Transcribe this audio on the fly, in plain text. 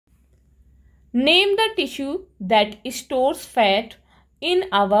Name the tissue that stores fat in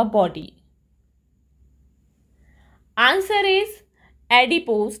our body. Answer is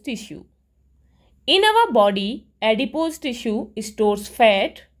adipose tissue. In our body, adipose tissue stores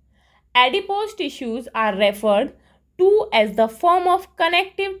fat. Adipose tissues are referred to as the form of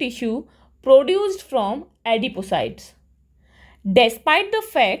connective tissue produced from adipocytes. Despite the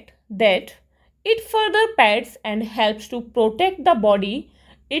fact that it further pads and helps to protect the body,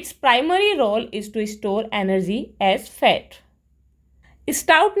 its primary role is to store energy as fat.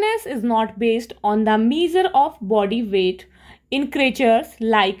 Stoutness is not based on the measure of body weight in creatures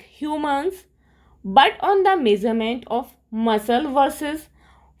like humans, but on the measurement of muscle versus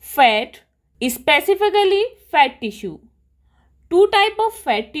fat, specifically fat tissue. Two types of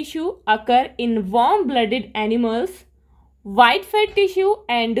fat tissue occur in warm-blooded animals: white fat tissue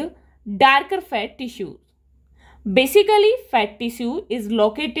and darker fat tissue. Basically, fat tissue is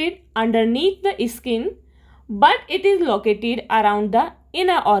located underneath the skin, but it is located around the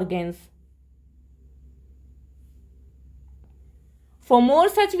inner organs. For more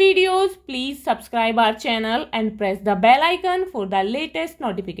such videos, please subscribe our channel and press the bell icon for the latest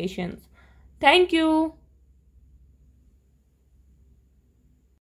notifications. Thank you.